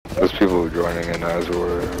people joining in as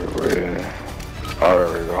we're waiting. Oh,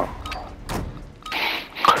 there we go.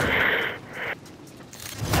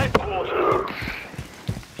 Headquarters.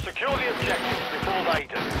 Secure the objectives before they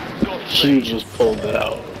do. She just pulled it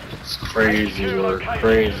out. It's crazy work,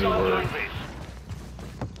 crazy work.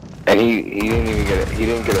 And he didn't even get he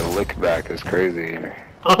didn't get a lick back. It's crazy.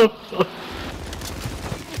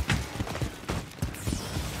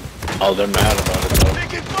 Oh, they're mad about it though.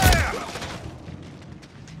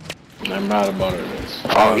 They're mad about it.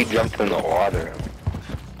 Oh, he jumped in the water.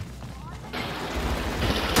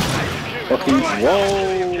 Fucking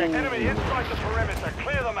whoa! Enemy inside the perimeter.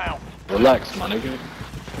 Clear them out. Relax, my nigga.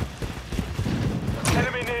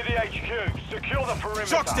 Enemy near the HQ. Secure the perimeter.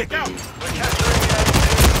 Shock stick out! We're capturing the HQ.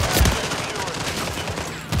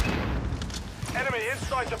 Enemy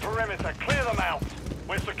inside the perimeter. Clear them out.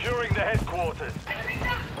 We're securing the headquarters.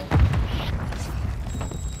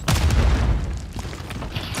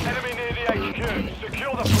 Enemy near the HQ.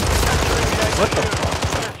 Secure the perimeter. What the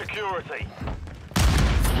fuck? Security.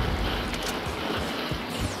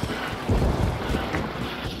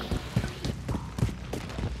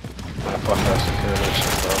 Fuck that security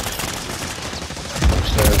shit, bro.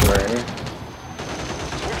 Upstairs right here.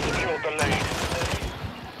 We've secured the lead.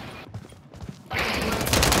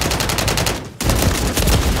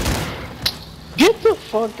 Get the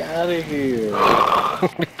fuck out of here! We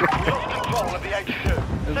lost control of the HQ.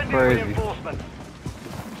 Send in crazy. reinforcements.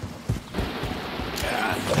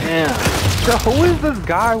 Damn. So who is this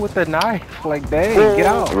guy with the knife? Like, dang, get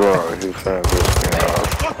out. Bro, he's trying to piss me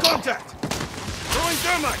off. Got contact! Throwing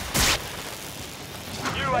thermite!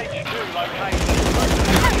 UHQ located.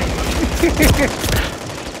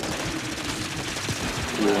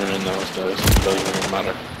 We weren't in those days. It doesn't even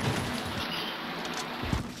matter.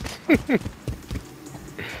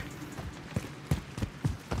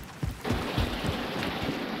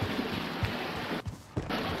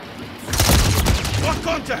 Got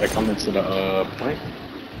They're contact! coming to the point.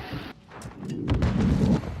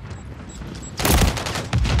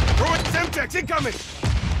 Throwing Semtex incoming!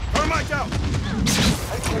 Thermite out!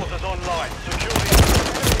 Headquarters online. Secure the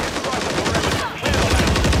perimeter.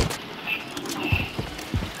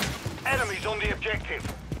 Enemies on the objective.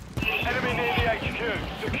 Enemy near the HQ.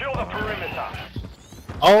 Secure the perimeter.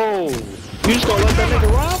 Oh! You just gonna let that nigga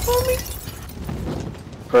ride for me?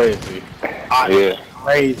 Crazy. Yeah.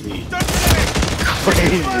 Crazy.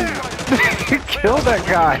 Crazy! Kill that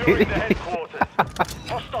guy. Securing the headquarters.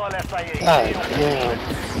 Hostile SAE. God damn.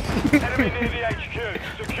 Enemy near the HQ.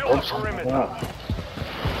 Secure the perimeter.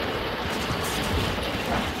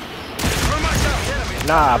 Thermite out!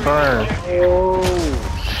 Nah, burn. Oh,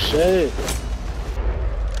 shit.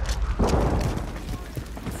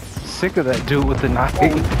 Sick of that dude with the knife.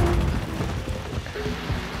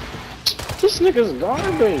 This nigga's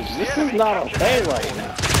garbage. This is not okay right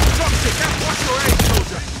now. Shock stick out! Watch your aim,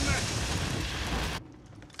 soldier!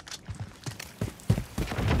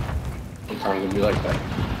 Sometimes it be like that.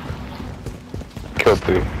 Kill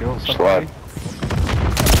two. Kill Slide. somebody.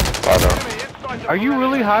 Oh no. Enemy inside the Are you really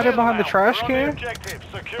perimeter. hiding Clear behind the them trash out. can? We're on the objective.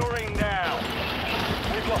 Securing now.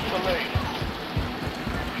 We've lost the lead.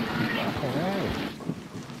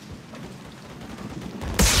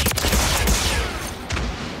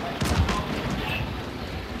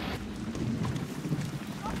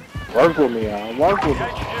 Work with me, y'all. Work with me. HQ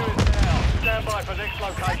is down. Stand by for next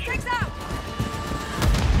location.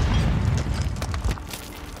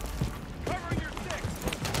 Covering your six!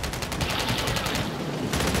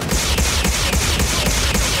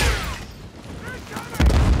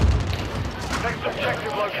 Next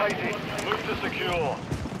objective located. Move to secure.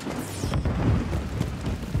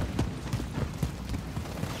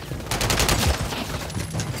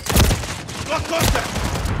 Got contact!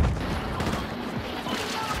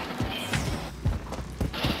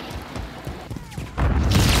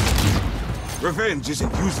 Revenge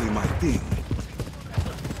isn't usually my thing.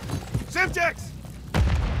 Semtex!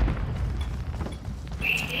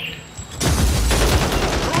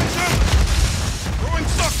 Throwing thermite! Throwing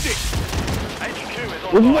shock stick! HQ is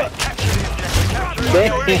online. What? Capture the objective. Capture it.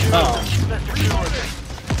 Damn. Let's secure it.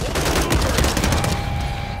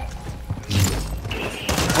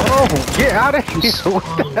 Oh, get out of here.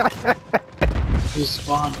 You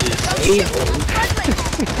spawned disabled.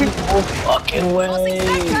 No fucking way.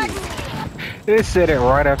 It said it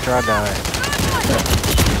right after I died.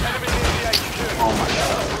 Oh my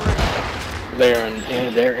god. They're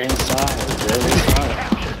inside. They're inside.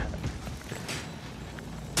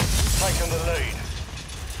 Taking the lead.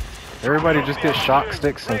 Everybody just get shock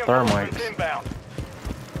sticks and thermites. Inbound.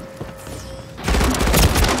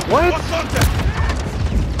 What? Got contact!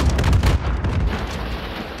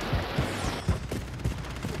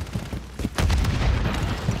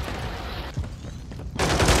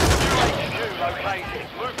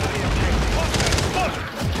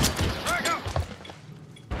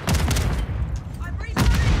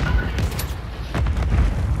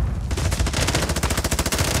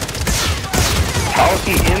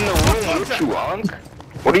 He in the room with you, Unc?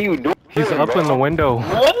 What are you doing? He's up in the window.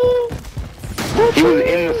 What? He was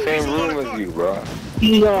in the same room as you, bro.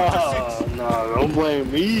 No, don't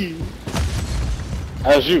blame me.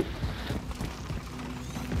 That's you.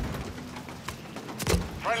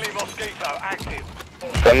 Friendly Mosquito active.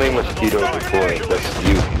 Friendly mosquito deploying. That's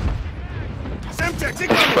you.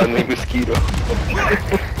 Semtex, Friendly mosquito.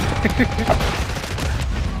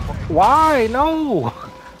 Why? No.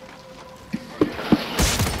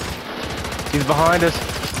 He's behind us.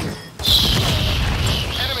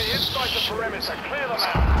 Enemy inside the perimeter. Clear them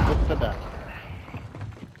out. Look at that.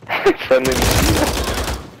 Friendly mosquito.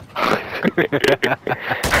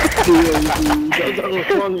 That was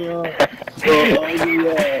funny, huh?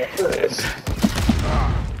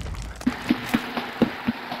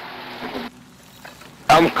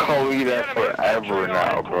 I'm calling you that forever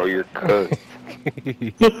now, bro. You're cooked.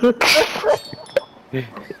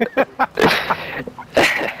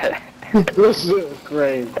 This is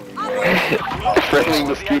crazy. Friendly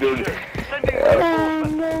mosquito. Sending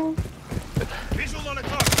reinforcements. Visual on a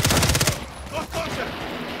target. Lost contact.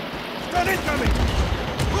 Gun incoming.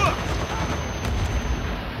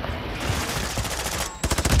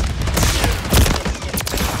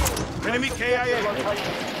 Enemy KIA.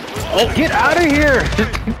 Oh, get out of here!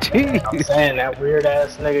 I'm Jeez. saying that weird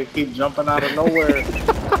ass nigga keep jumping out of nowhere.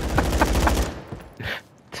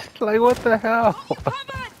 Like, what the hell?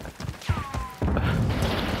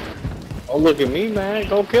 Oh, look at me, man.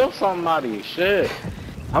 Go kill somebody. Shit.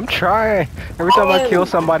 I'm trying. Every time I kill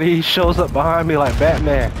somebody, he shows up behind me like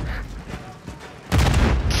Batman.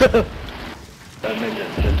 That nigga,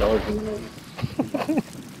 the dark one.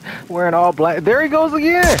 Wearing all black. There he goes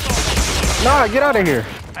again! Nah, get out of here.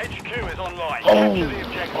 HQ is online. Capture the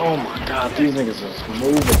objective. Oh my god, these niggas is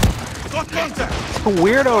moving. Got contact.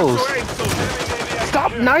 Weirdos. Your aim, soldier.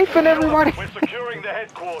 Stop knifing everybody. We're securing the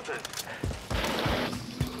headquarters.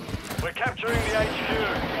 We're capturing the HQ.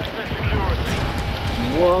 Extra security.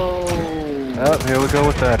 Whoa. Oh, here we go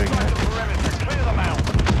with that again. Inside the perimeter. Clear them out.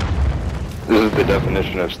 This is the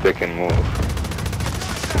definition of stick and move.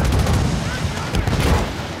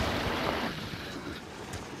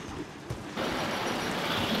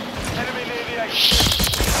 Enemy near the HQ.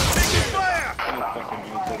 Taking fire.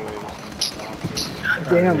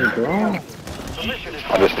 Damn, bro. The mission is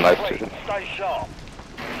I just knifed complete. you. Stay sharp.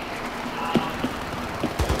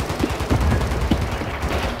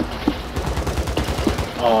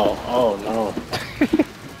 Oh no.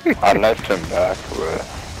 I knifed him back, bro.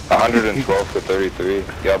 112 to 33.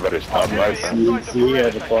 Y'all better stop knifing. He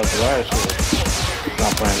had to pause the last shit.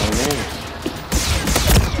 Not playing no games.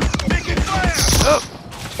 Taking fire.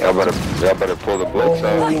 Y'all better pull the blitz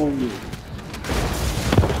out. We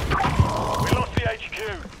lost the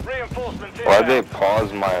HQ. Reinforcements in. Why'd they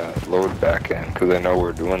pause my load back in? Because they know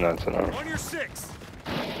we're doing that tonight. On your six.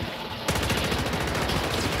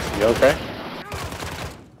 You okay?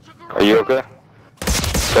 Are you okay?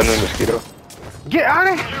 Friendly mosquito. Get out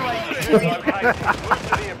of here! UHQ located. Move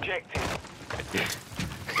to the objective.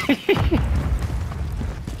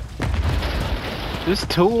 There's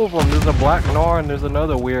two of them. There's a black Nor and there's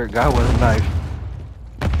another weird guy with a knife.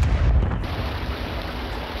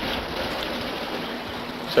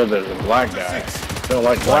 So there's a black guy. They don't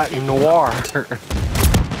like Black black. Noir.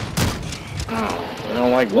 They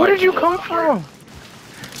don't like black. Where did you come from?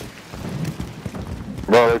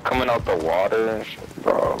 Bro, they're coming out the water and shit,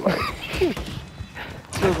 bro. Like,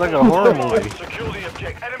 Feels like a horror movie. Secure the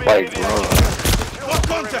objective. Enemy like, near the bro. HQ. Secure the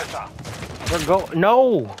perimeter. We're go.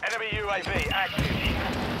 No. Enemy UAV active.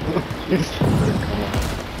 The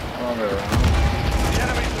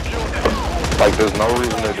enemy secured the headquarters. Like, there's no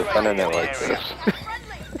reason they're defending it like this.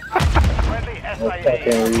 Friendly Fucking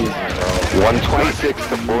SAE. reason, bro. 126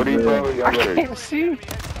 to 40, bro. Y'all I better, can't see.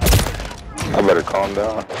 I better calm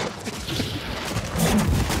down.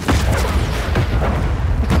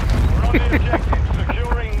 We're on the objective.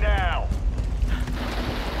 Securing now.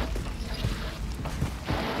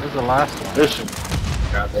 There's the last one. This shit.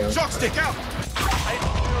 Goddamn. Shock stick out.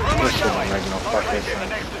 This shit don't make no fucking Located the sense.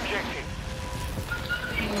 next objective.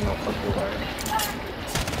 No fucking way.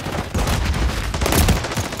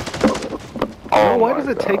 Oh, Why my does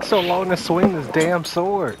it take gosh. so long to swing this damn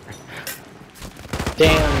sword?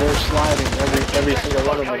 Damn, they're sliding every single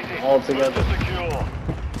one of them Located. all Move together. to secure.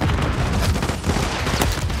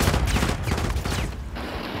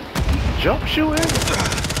 Jump shooting?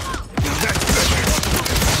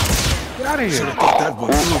 Get out of here.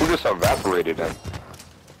 Who just evaporated him?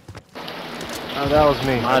 Oh, that was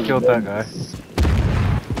me. I killed that guy.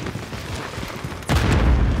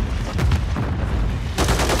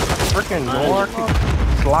 Freaking Nor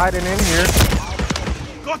sliding in here.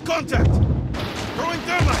 Got contact! Throwing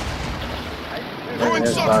thermite! Throwing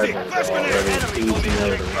something! Flash grenade! Easy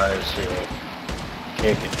over the riot shield.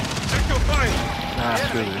 Kick it. Check your fire! Nah,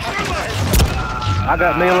 screw this. Thermite! I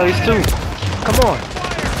got melees too. Come on.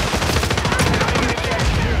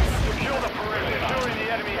 Secure the perimeter. Securing the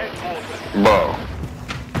enemy headquarters. Bro,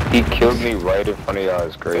 he killed me right in front of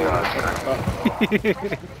y'all's grave.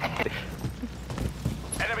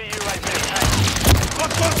 Enemy UAV.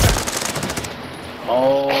 Got contact!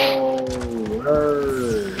 Oh,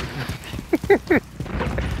 word. Is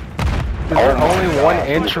there only one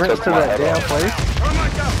entrance to that damn place?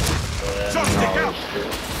 Thermite out! Shot stick out!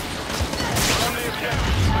 On the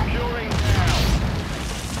objective. Securing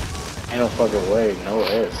now. Ain't no fucking way, no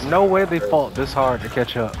S. No way they fought this hard to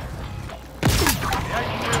catch up. The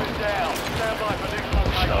HQ is down. Stand by for next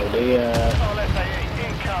location. No, they, RSAE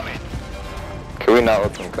incoming. Can we not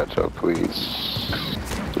let them catch up, please?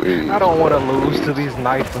 Please. I don't want to lose to these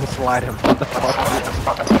knife and slide him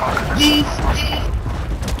motherfuckers.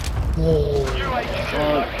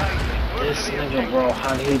 This nigga, bro,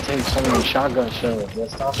 how did he take so many shotgun shells?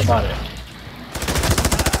 Let's talk about it.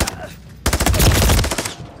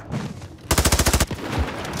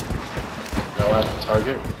 No, at the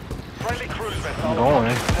target. Friendly cruise vessel. I'm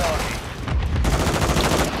going.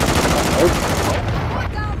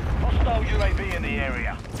 Hostile UAV in the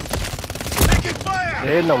area. Taking fire!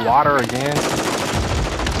 They're in the water again.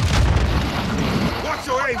 Watch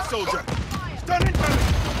your aim, soldier! Stun incoming!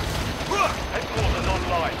 Headquarters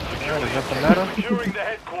online. Is that the meta? Securing the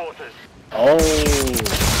headquarters. Oh,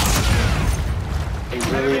 they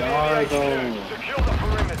really are though. Secure the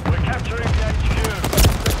perimeter. We're capturing the HQ.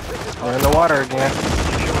 We're in the water again.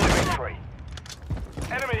 Secure the victory.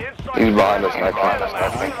 Enemy inside. He's behind us, Mike. Clear them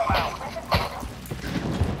out. Clear them out.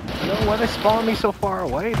 Yo, why they spawn me so far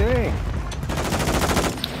away? Dang.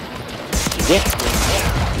 Yeah.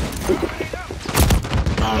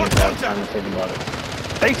 I don't have time to think about it.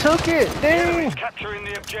 They took it. Dang. Capturing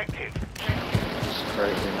the objective. It's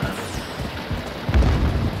crazy, man.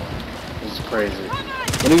 It's crazy.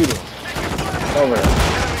 What are you doing? Over there.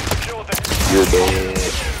 Enemy secure the. You're dead.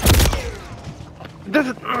 This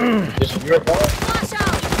is. This is your fault?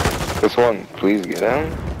 This one, please get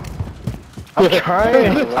him. I'm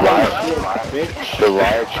trying. The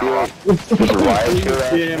riot shield. This riot shield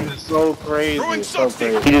action. Damn, it's so crazy. It's so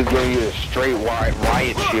crazy. He just gave you a straight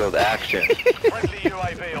riot shield action. Friendly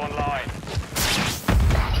UAV online.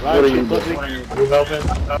 What are you doing? You helping?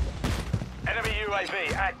 Enemy UAV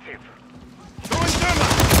active. Throwing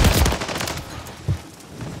thermite!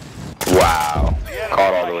 Wow.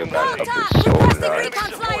 Caught all the way back up is so nice.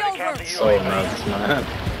 So nice, man.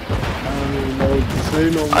 I don't even know what to say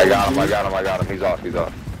no more. I got him. He's off. What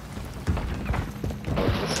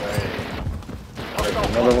to say? There's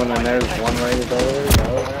another one in there, one right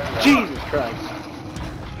over. Jesus Christ.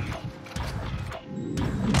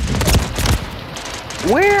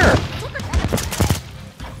 Where?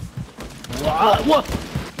 What?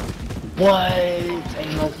 What?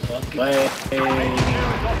 Ain't no fucking way.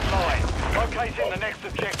 Offline. Locating the next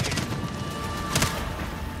objective.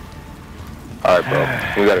 Alright, bro.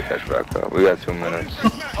 We gotta catch back up. We got 2 minutes.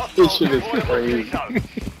 This shit is crazy.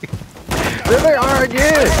 There they are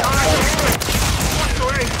again. Watch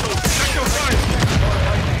your aim, soldier! Check your fire!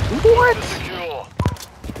 What? Secure.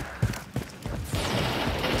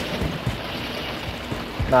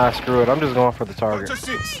 Nah, screw it. I'm just going for the target. Watch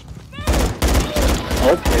your six!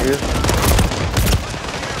 Okay.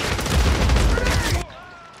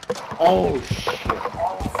 Oh shit.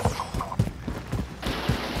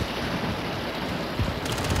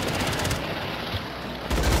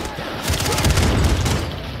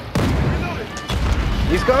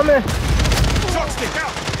 He's coming. Shot stick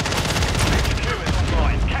out! HQ is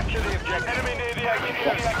online. Capture the objective. Enemy near the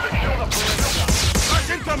HQ. Secure the perimeter. Flash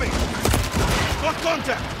incoming! Got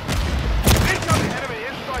contact! Incoming! Enemy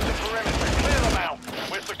inside the perimeter. Clear them out.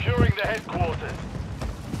 We're securing the headquarters.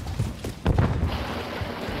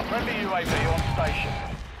 Friendly UAV on station.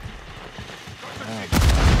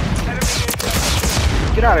 Enemy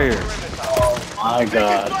Get out of here. My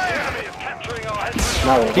god. Enemy is capturing our headquarters.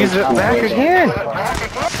 No, He's back again.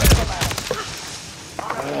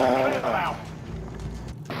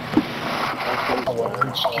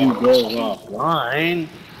 HQ goes offline.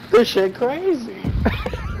 This shit crazy. We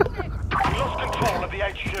lost control of the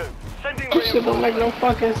HQ. Sending This shit don't make reinforcements. no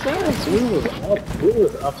fucking sense. We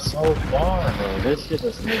was up so far, man. This shit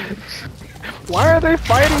is Why are they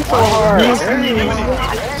fighting so hard?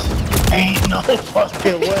 ain't no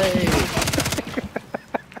fucking way.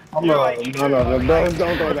 I'm no, don't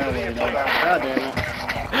go that way. God damn it.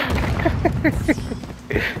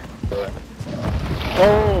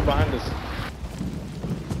 Oh, behind us.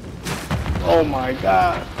 Oh my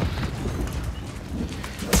god.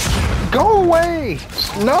 Go away!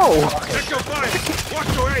 No! Check your fire!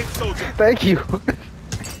 Watch your aim, soldier! Thank you.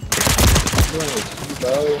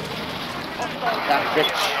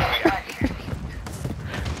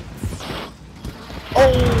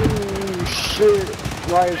 Oh shit!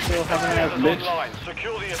 Riot still having ass bitch. Online.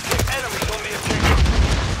 Secure the objective. Enemies on the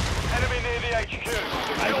objective. Enemy near the HQ.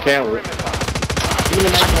 I can't.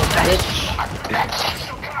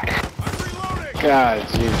 God,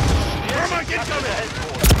 jeez. Thermite incoming!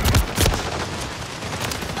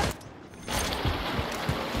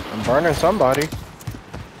 I'm burning somebody. Enemy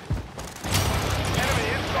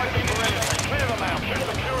inside the perimeter. Clear them out. You're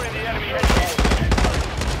securing the enemy headquarters.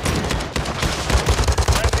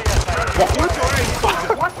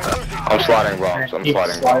 I'm sliding bombs. I'm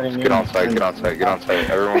sliding bombs. Get on site. Get on site. Get on site.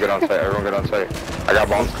 Everyone get on site. Everyone get on site. I got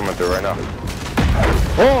bombs coming through right now.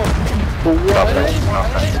 Oh! For Get on what? site. Get on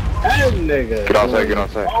site. That nigga. Get on site. Get on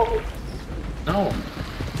site. No.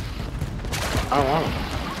 I don't want him.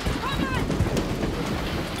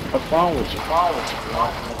 What's wrong with you?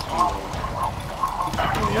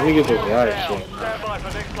 Let me get this guy shit. Stand by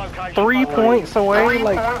for next location. 3 points away?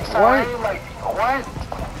 Like, what?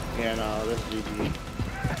 Yeah, no, that's GG.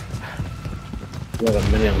 We got a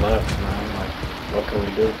minute left, man. Like, what can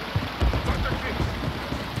we do?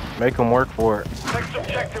 Make them work for it. Next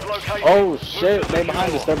objective location. Oh shit, they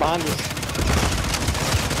behind us, they're behind us.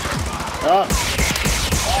 Ah.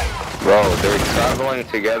 Bro, they're traveling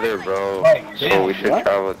together, bro. So we should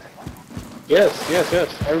travel. Yes,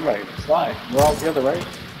 everybody, slide. We're all together, right?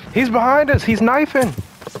 He's behind us. He's knifing.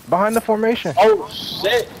 Behind the formation. Oh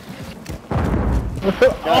shit!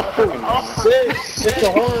 Oh shit! It's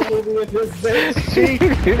a horror movie with this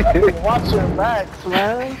bitch. Watch your backs,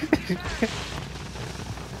 man.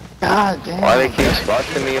 God damn. Why they keep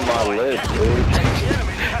spotting me in my lip,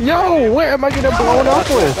 dude? Yo, where am I getting blown up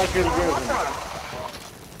with?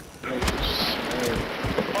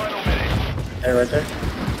 Hey, right there.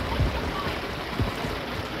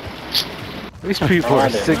 These people are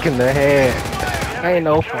sick in the head. Ain't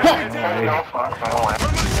no fucking way.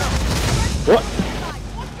 What?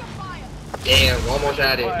 Damn, almost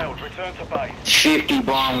at it. Failed. Return to base. 50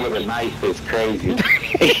 bomb with a knife is crazy.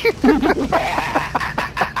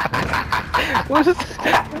 What is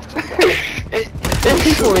These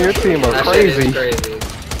people on your team are That shit is crazy.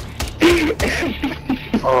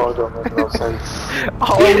 Oh, it don't make no sense.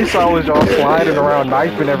 All we saw was y'all sliding around,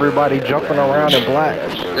 knifing everybody, jumping around in black.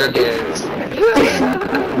 They're dead.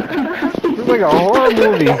 It's like a horror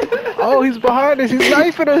movie. Oh, he's behind us. He's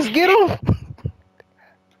knifing us. Get him.